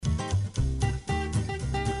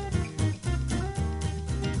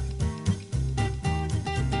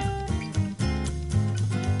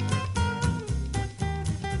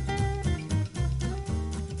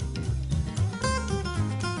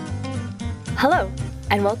Hello,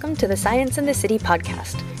 and welcome to the Science in the City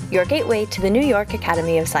podcast, your gateway to the New York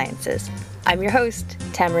Academy of Sciences. I'm your host,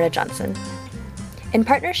 Tamara Johnson. In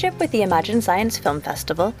partnership with the Imagine Science Film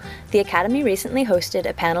Festival, the Academy recently hosted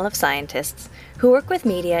a panel of scientists who work with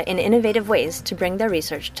media in innovative ways to bring their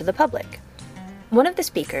research to the public. One of the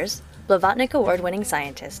speakers, Blavatnik Award-winning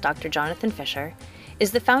scientist Dr. Jonathan Fisher,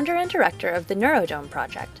 is the founder and director of the Neurodome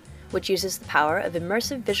Project, which uses the power of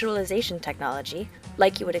immersive visualization technology,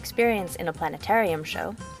 like you would experience in a planetarium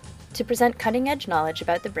show, to present cutting-edge knowledge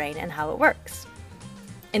about the brain and how it works.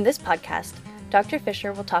 In this podcast, Dr.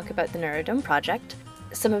 Fisher will talk about the Neurodome Project,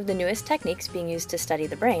 some of the newest techniques being used to study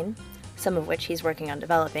the brain, some of which he's working on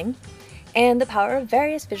developing, and the power of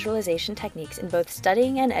various visualization techniques in both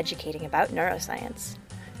studying and educating about neuroscience.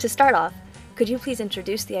 To start off, could you please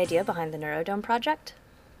introduce the idea behind the Neurodome Project?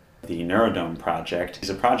 The Neurodome Project is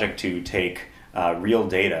a project to take real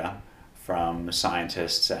data from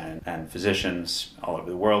scientists and physicians all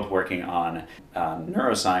over the world working on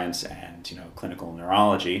neuroscience and clinical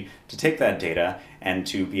neurology, to take that data and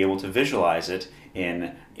to be able to visualize it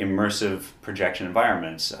in immersive projection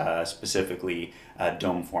environments, specifically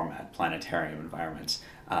dome format planetarium environments.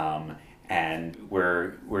 And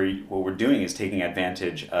what we're doing is taking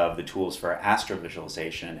advantage of the tools for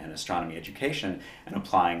astrovisualization and astronomy education and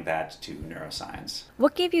applying that to neuroscience.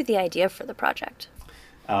 What gave you the idea for the project?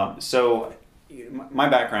 So my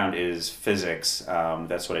background is physics.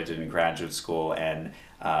 That's what I did in graduate school, and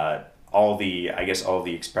all the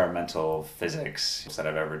experimental physics that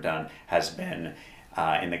I've ever done has been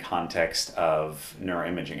in the context of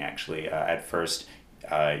neuroimaging, actually. At first,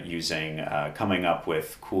 coming up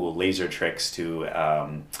with cool laser tricks to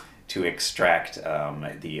extract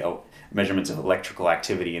the measurements of electrical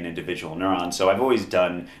activity in individual neurons. So I've always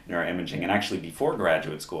done neuroimaging, and actually before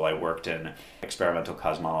graduate school I worked in experimental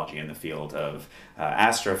cosmology in the field of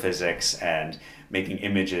astrophysics and making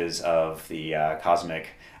images of the cosmic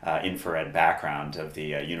infrared background of the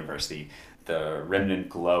universe, the remnant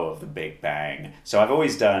glow of the Big Bang. So I've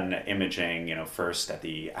always done imaging, first at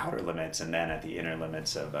the outer limits and then at the inner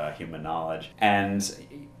limits of human knowledge. And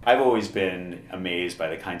I've always been amazed by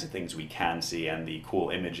the kinds of things we can see and the cool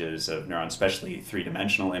images of neurons, especially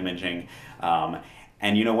three-dimensional imaging. And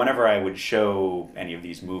whenever I would show any of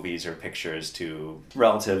these movies or pictures to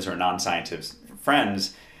relatives or non-scientists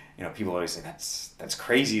friends, people always say, that's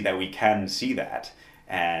crazy that we can see that.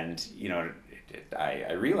 And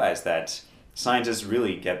I realized that scientists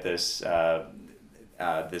really get this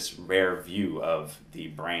this rare view of the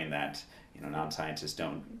brain that non-scientists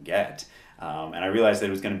don't get, and I realized that it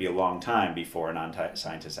was going to be a long time before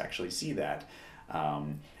non-scientists actually see that.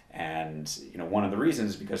 And one of the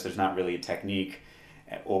reasons is because there's not really a technique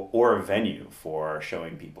or a venue for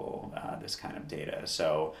showing people this kind of data.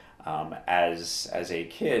 So as a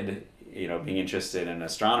kid, being interested in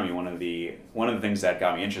astronomy, one of the things that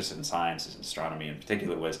got me interested in science, astronomy in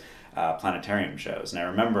particular, was planetarium shows. And I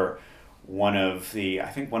remember one of the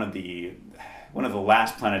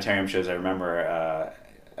last planetarium shows I remember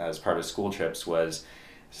as part of school trips was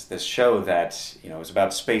this show that was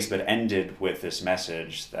about space, but ended with this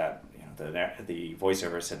message that the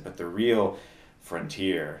voiceover said, "But the real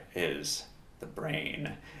frontier is the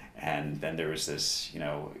brain." And then there was this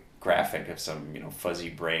graphic of some fuzzy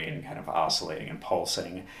brain kind of oscillating and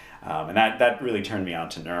pulsing, and that really turned me on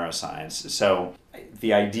to neuroscience. So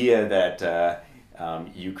the idea that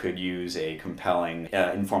you could use a compelling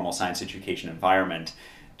informal science education environment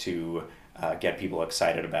to get people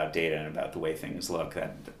excited about data and about the way things look,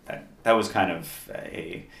 that was kind of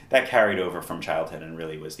that carried over from childhood and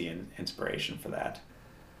really was the inspiration for that.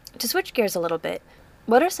 To switch gears a little bit,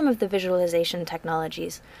 what are some of the visualization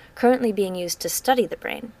technologies currently being used to study the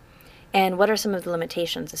brain? And what are some of the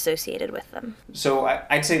limitations associated with them? So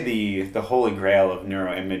I'd say the holy grail of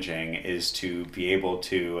neuroimaging is to be able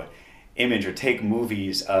to image or take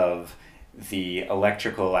movies of the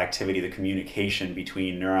electrical activity, the communication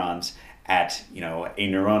between neurons at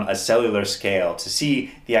a cellular scale, to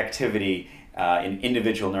see the activity in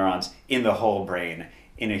individual neurons in the whole brain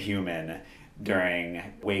in a human during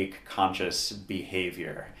wake conscious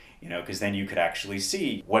behavior. Because then you could actually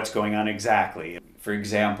see what's going on exactly. For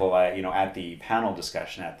example, at the panel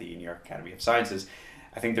discussion at the New York Academy of Sciences,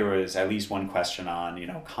 I think there was at least one question on,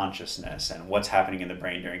 consciousness and what's happening in the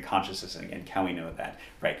brain during consciousness, and can we know that,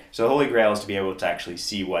 right? So the holy grail is to be able to actually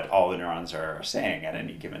see what all the neurons are saying at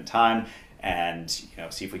any given time, and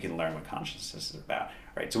see if we can learn what consciousness is about,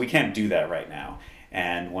 right? So we can't do that right now,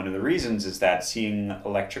 and one of the reasons is that seeing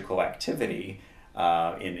electrical activity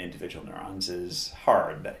in individual neurons is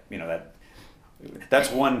hard. That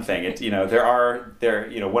That's one thing.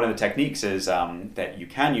 One of the techniques is that you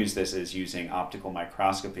can use this is using optical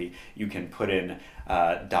microscopy. You can put in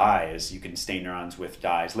dyes. You can stain neurons with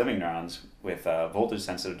dyes, living neurons with voltage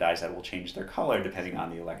sensitive dyes that will change their color depending on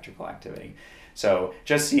the electrical activity. So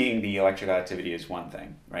just seeing the electrical activity is one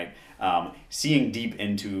thing, right? Seeing deep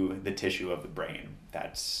into the tissue of the brain,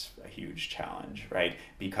 that's a huge challenge, right?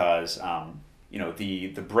 Because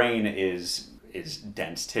the brain is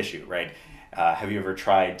dense tissue, right? Have you ever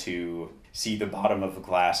tried to see the bottom of a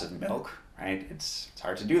glass of milk, right? It's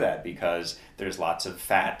hard to do that because there's lots of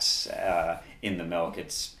fats in the milk.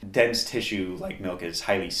 It's dense tissue like milk is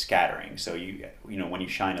highly scattering. So when you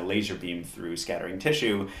shine a laser beam through scattering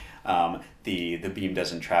tissue, the beam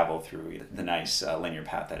doesn't travel through the nice linear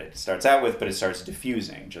path that it starts out with, but it starts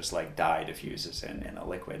diffusing, just like dye diffuses in a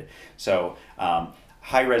liquid. So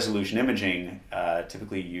high resolution imaging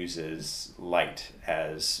typically uses light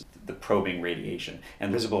as the probing radiation,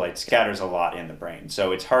 and visible light scatters a lot in the brain.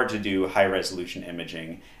 So it's hard to do high resolution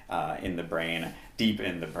imaging in the brain, deep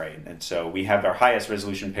in the brain. And so we have our highest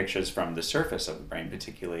resolution pictures from the surface of the brain,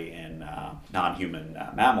 particularly in non-human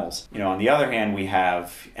mammals. On the other hand, we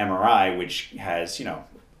have MRI, which has,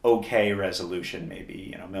 okay resolution,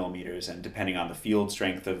 maybe millimeters, and depending on the field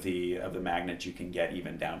strength of the magnet, you can get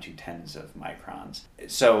even down to tens of microns.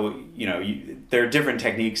 So there are different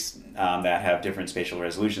techniques that have different spatial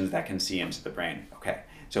resolutions that can see into the brain. Okay,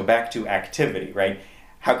 so back to activity, right?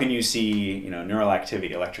 How can you see neural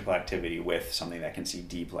activity, electrical activity with something that can see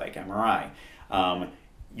deep like MRI?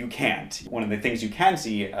 You can't. One of the things you can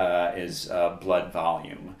see is blood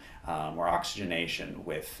volume or oxygenation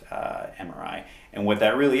with MRI. And what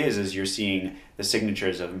that really is you're seeing the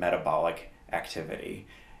signatures of metabolic activity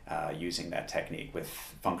using that technique with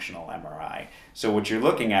functional MRI. So what you're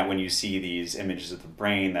looking at when you see these images of the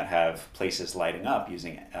brain that have places lighting up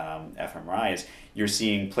using fMRI is you're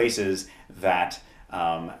seeing places that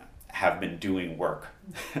have been doing work.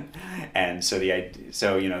 And so throughout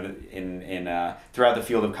the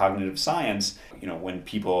field of cognitive science, when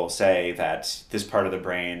people say that this part of the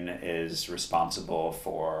brain is responsible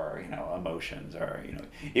for emotions, or even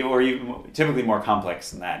typically more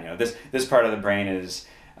complex than that, this part of the brain is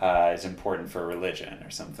important for religion or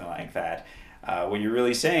something like that. What you're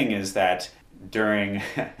really saying is that during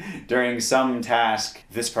some task,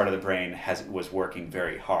 this part of the brain was working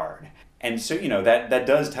very hard. And so, that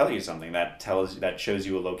does tell you something. That shows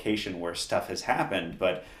you a location where stuff has happened.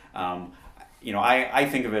 But, I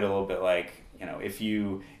think of it a little bit like, if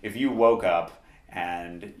you woke up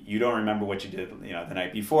and you don't remember what you did, the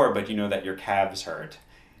night before, but you know that your calves hurt.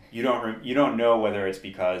 You don't know whether it's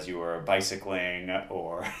because you were bicycling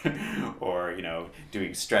or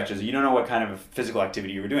doing stretches. You don't know what kind of physical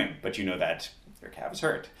activity you were doing, but you know that your calves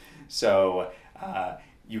hurt. So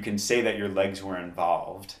you can say that your legs were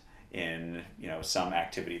involved in some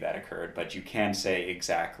activity that occurred, but you can't say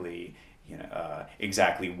exactly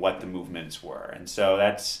what the movements were. And so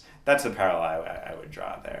that's the parallel I would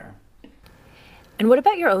draw there. And what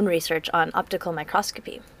about your own research on optical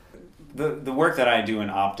microscopy? The work that I do in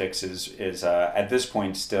optics is at this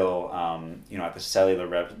point still at the cellular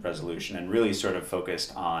resolution, and really sort of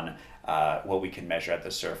focused on what we can measure at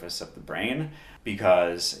the surface of the brain,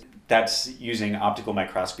 because that's using optical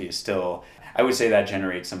microscopy is still, I would say that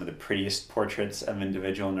generates some of the prettiest portraits of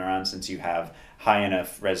individual neurons, since you have high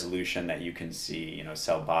enough resolution that you can see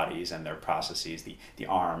cell bodies and their processes, the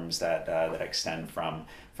arms that extend from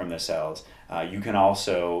the cells.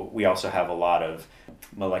 We also have a lot of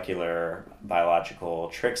molecular biological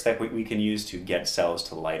tricks that we can use to get cells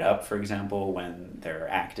to light up, for example, when they're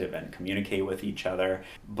active and communicate with each other.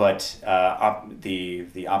 But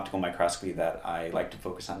the optical microscopy that I like to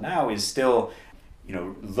focus on now is still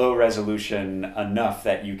low resolution enough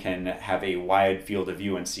that you can have a wide field of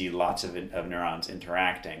view and see lots of neurons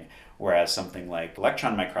interacting, whereas something like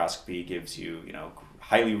electron microscopy gives you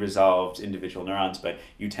highly resolved individual neurons, but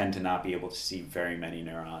you tend to not be able to see very many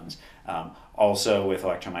neurons. Also, with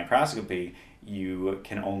electron microscopy, you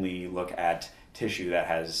can only look at tissue that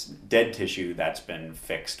has dead tissue that's been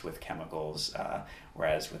fixed with chemicals,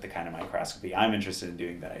 whereas with the kind of microscopy I'm interested in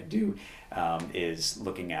doing that I do is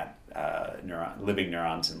looking at living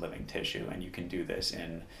neurons in living tissue, and you can do this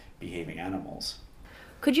in behaving animals.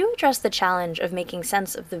 Could you address the challenge of making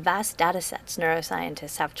sense of the vast data sets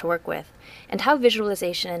neuroscientists have to work with, and how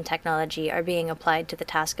visualization and technology are being applied to the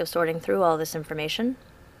task of sorting through all this information?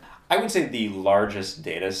 I would say the largest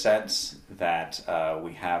data sets that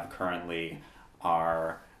we have currently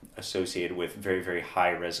are associated with very, very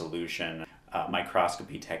high resolution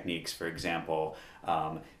microscopy techniques, for example,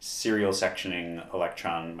 serial sectioning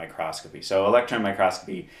electron microscopy. So electron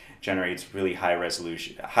microscopy generates really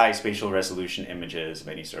high spatial resolution images of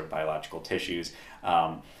any sort of biological tissues.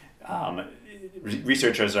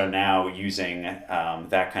 Researchers are now using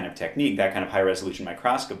that kind of technique, that kind of high resolution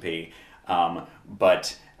microscopy,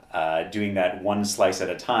 but doing that one slice at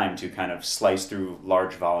a time to kind of slice through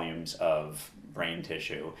large volumes of brain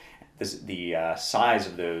tissue. The size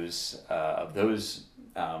of those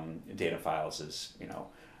data files is,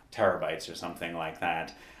 terabytes or something like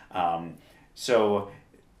that. So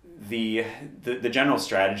the general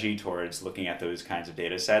strategy towards looking at those kinds of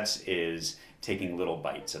data sets is taking little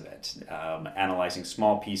bites of it, analyzing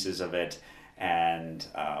small pieces of it, and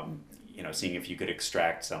seeing if you could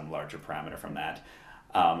extract some larger parameter from that.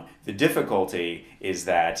 The difficulty is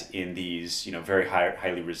that in these very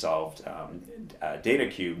highly resolved data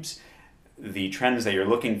cubes, the trends that you're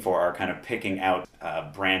looking for are kind of picking out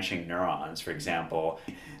branching neurons, for example.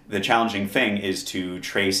 The challenging thing is to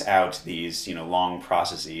trace out these long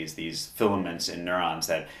processes, these filaments in neurons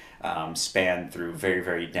that span through very,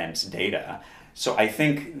 very dense data. So I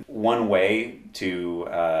think one way to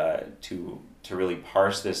really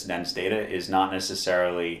parse this dense data is not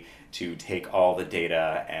necessarily to take all the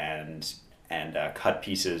data and cut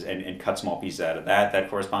pieces and cut small pieces out of that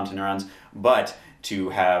correspond to neurons, but to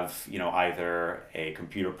have either a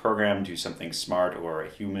computer program do something smart or a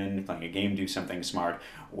human playing a game do something smart,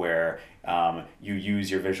 where you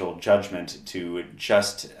use your visual judgment to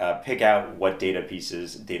just pick out what data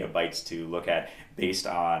bytes to look at based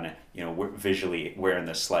on visually where in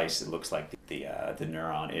the slice it looks like the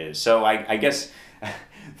neuron is. So I guess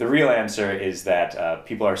the real answer is that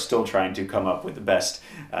people are still trying to come up with the best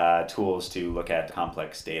tools to look at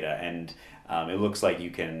complex data, and it looks like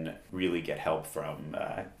you can really get help from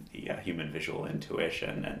the human visual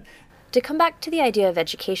intuition. And to come back to the idea of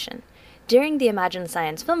education, during the Imagine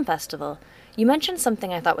Science Film Festival, you mentioned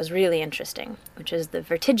something I thought was really interesting, which is the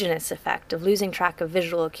vertiginous effect of losing track of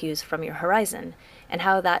visual cues from your horizon, and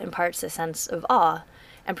how that imparts a sense of awe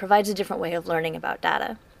and provides a different way of learning about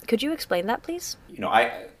data. Could you explain that, please?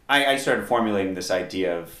 I started formulating this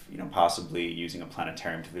idea of possibly using a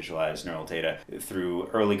planetarium to visualize neural data through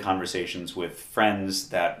early conversations with friends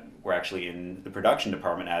that were actually in the production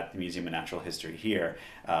department at the Museum of Natural History here,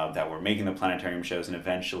 that were making the planetarium shows, and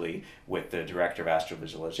eventually with the director of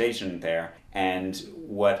astrovisualization there. And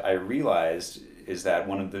what I realized is that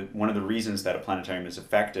one of the reasons that a planetarium is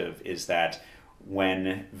effective is that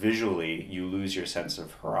when visually you lose your sense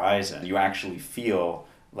of horizon, you actually feel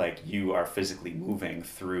like you are physically moving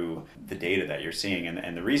through the data that you're seeing.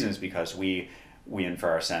 And the reason is because we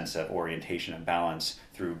infer our sense of orientation and balance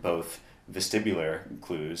through both vestibular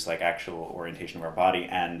clues, like actual orientation of our body,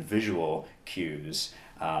 and visual cues.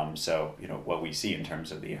 So what we see in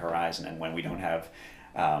terms of the horizon. And when we don't have,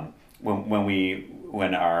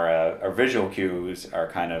 when our visual cues are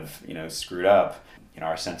kind of screwed up,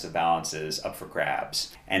 our sense of balance is up for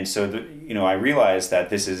grabs. And so I realized that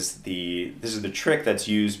this is the trick that's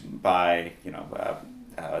used by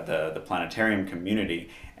the planetarium community,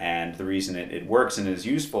 and the reason it works and is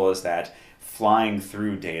useful is that flying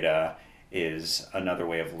through data is another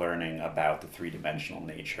way of learning about the three-dimensional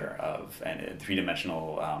nature of and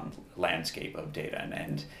three-dimensional landscape of data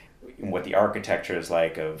and what the architecture is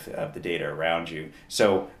like of the data around you.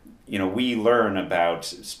 So we learn about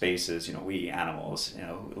spaces, we animals,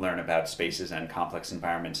 learn about spaces and complex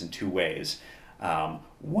environments in two ways.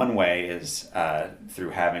 One way is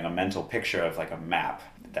through having a mental picture of like a map.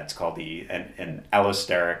 That's called an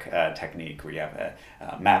allosteric technique, where you have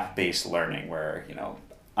a map-based learning, where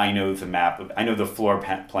I know the map, I know the floor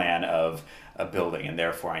plan of a building, and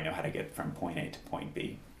therefore I know how to get from point A to point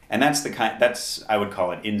B. And that's I would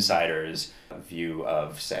call an insider's view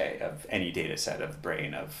of any data set of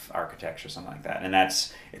brain, of architecture, something like that. And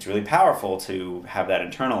it's really powerful to have that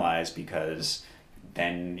internalized, because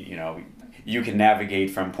then you can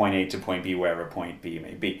navigate from point A to point B, wherever point B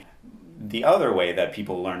may be. The other way that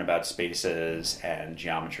people learn about spaces and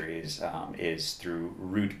geometries is through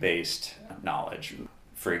route-based knowledge.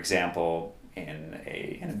 For example, in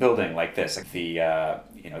a building like this, the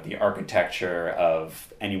architecture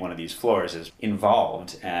of any one of these floors is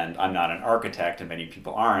involved, and I'm not an architect, and many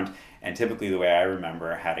people aren't. And typically, the way I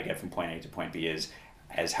remember how to get from point A to point B is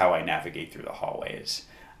as how I navigate through the hallways,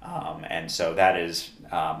 and so that is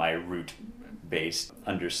my route-based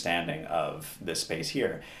understanding of the space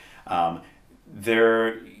here.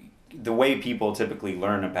 The way people typically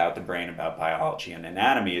learn about the brain, about biology and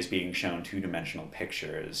anatomy, is being shown two-dimensional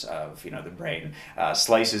pictures of the brain,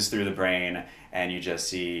 slices through the brain, and you just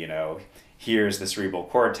see here's the cerebral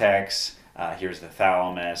cortex, here's the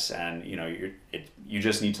thalamus, and you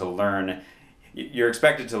just need to learn. You're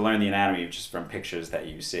expected to learn the anatomy just from pictures that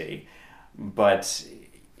you see, but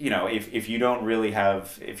if you don't really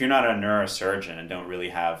have, if you're not a neurosurgeon and don't really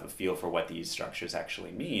have a feel for what these structures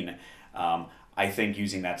actually mean, I think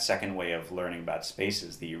using that second way of learning about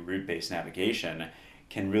spaces, the route-based navigation,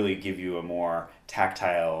 can really give you a more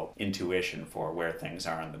tactile intuition for where things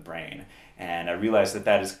are in the brain. And I realized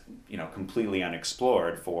that is, completely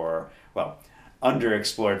unexplored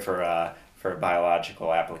underexplored for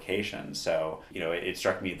biological applications. So, it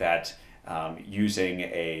struck me that using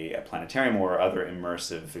a planetarium or other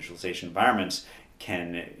immersive visualization environments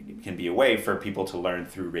can be a way for people to learn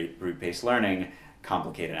through route-based learning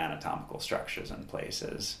complicated anatomical structures and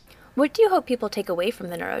places. What do you hope people take away from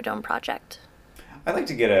the Neurodome Project? I'd like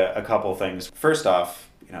to get a couple things. First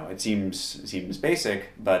off, it seems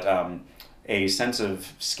basic, but a sense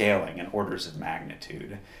of scaling and orders of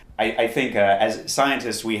magnitude. I think as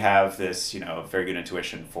scientists we have this very good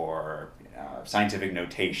intuition for scientific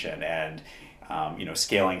notation and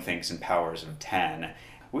scaling things in powers of 10.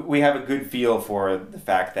 We have a good feel for the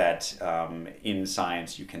fact that in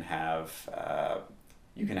science you can have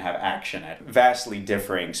action at vastly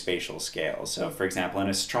differing spatial scales. So, for example, in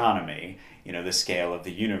astronomy, the scale of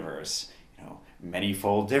the universe,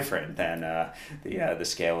 manyfold different than the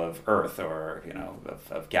scale of Earth or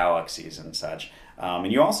of galaxies and such.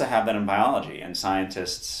 And you also have that in biology, and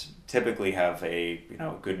scientists typically have a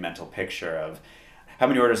good mental picture of how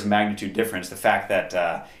many orders of magnitude difference. The fact that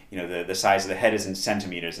the size of the head is in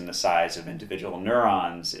centimeters and the size of individual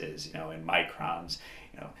neurons is in microns.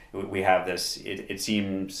 We have this. It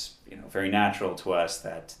seems very natural to us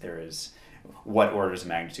that there is what orders of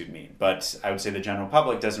magnitude mean. But I would say the general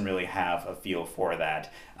public doesn't really have a feel for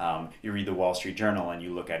that. You read the Wall Street Journal and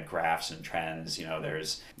you look at graphs and trends.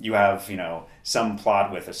 You have some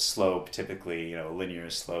plot with a slope, typically linear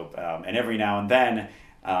slope, and every now and then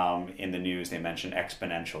in the news they mention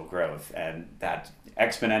exponential growth, and that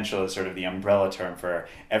exponential is sort of the umbrella term for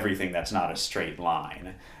everything that's not a straight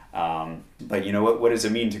line. But what does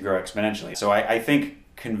it mean to grow exponentially? So I think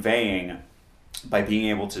conveying by being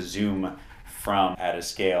able to zoom from at a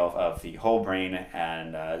scale of the whole brain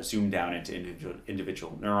and zoom down into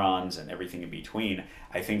individual neurons and everything in between,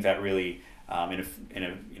 I think that really,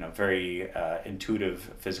 in a very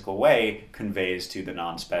intuitive physical way, conveys to the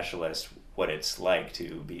non-specialist what it's like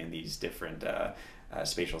to be in these different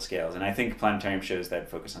spatial scales. And I think planetarium shows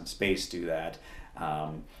that focus on space do that.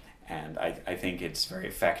 And I think it's very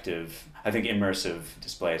effective. I think immersive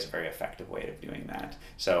display is a very effective way of doing that.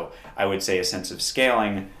 So I would say a sense of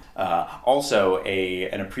scaling, also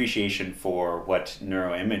an appreciation for what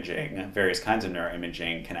various kinds of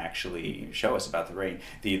neuroimaging can actually show us about the brain.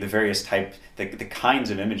 The various the kinds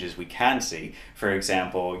of images we can see. For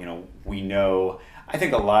example, we know, I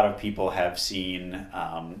think a lot of people have seen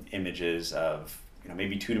images of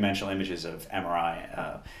maybe two-dimensional images of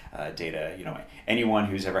MRI data. Anyone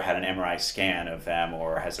who's ever had an MRI scan of them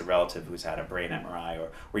or has a relative who's had a brain MRI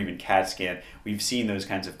or even CAT scan, we've seen those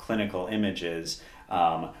kinds of clinical images.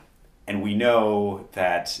 And we know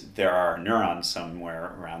that there are neurons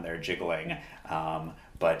somewhere around there jiggling.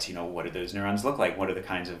 But what do those neurons look like? What are the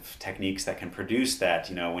kinds of techniques that can produce that?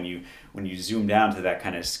 When you zoom down to that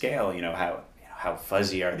kind of scale, how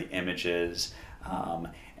fuzzy are the images?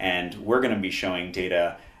 And we're going to be showing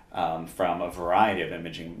data from a variety of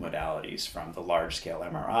imaging modalities, from the large-scale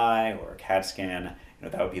MRI or CAT scan,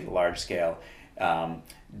 that would be the large scale,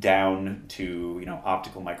 down to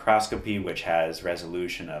optical microscopy, which has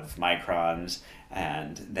resolution of microns,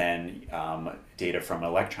 and then data from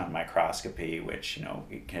electron microscopy, which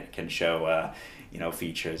can show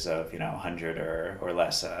features of 100 or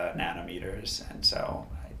less nanometers, and so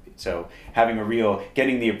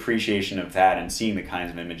getting the appreciation of that and seeing the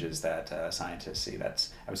kinds of images that scientists see,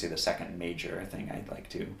 that's, I would say, the second major thing I'd like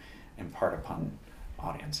to impart upon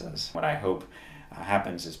audiences. What I hope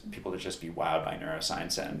happens is people to just be wowed by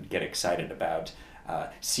neuroscience and get excited about,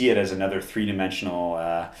 see it as another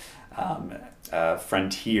three-dimensional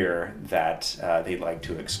frontier that they'd like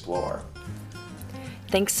to explore.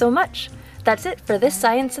 Thanks so much. That's it for this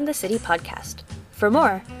Science in the City podcast. For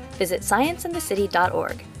more, visit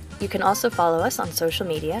scienceinthecity.org. You can also follow us on social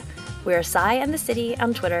media. We're Sci and the City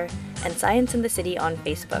on Twitter and Science in the City on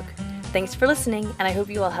Facebook. Thanks for listening, and I hope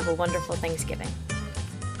you all have a wonderful Thanksgiving.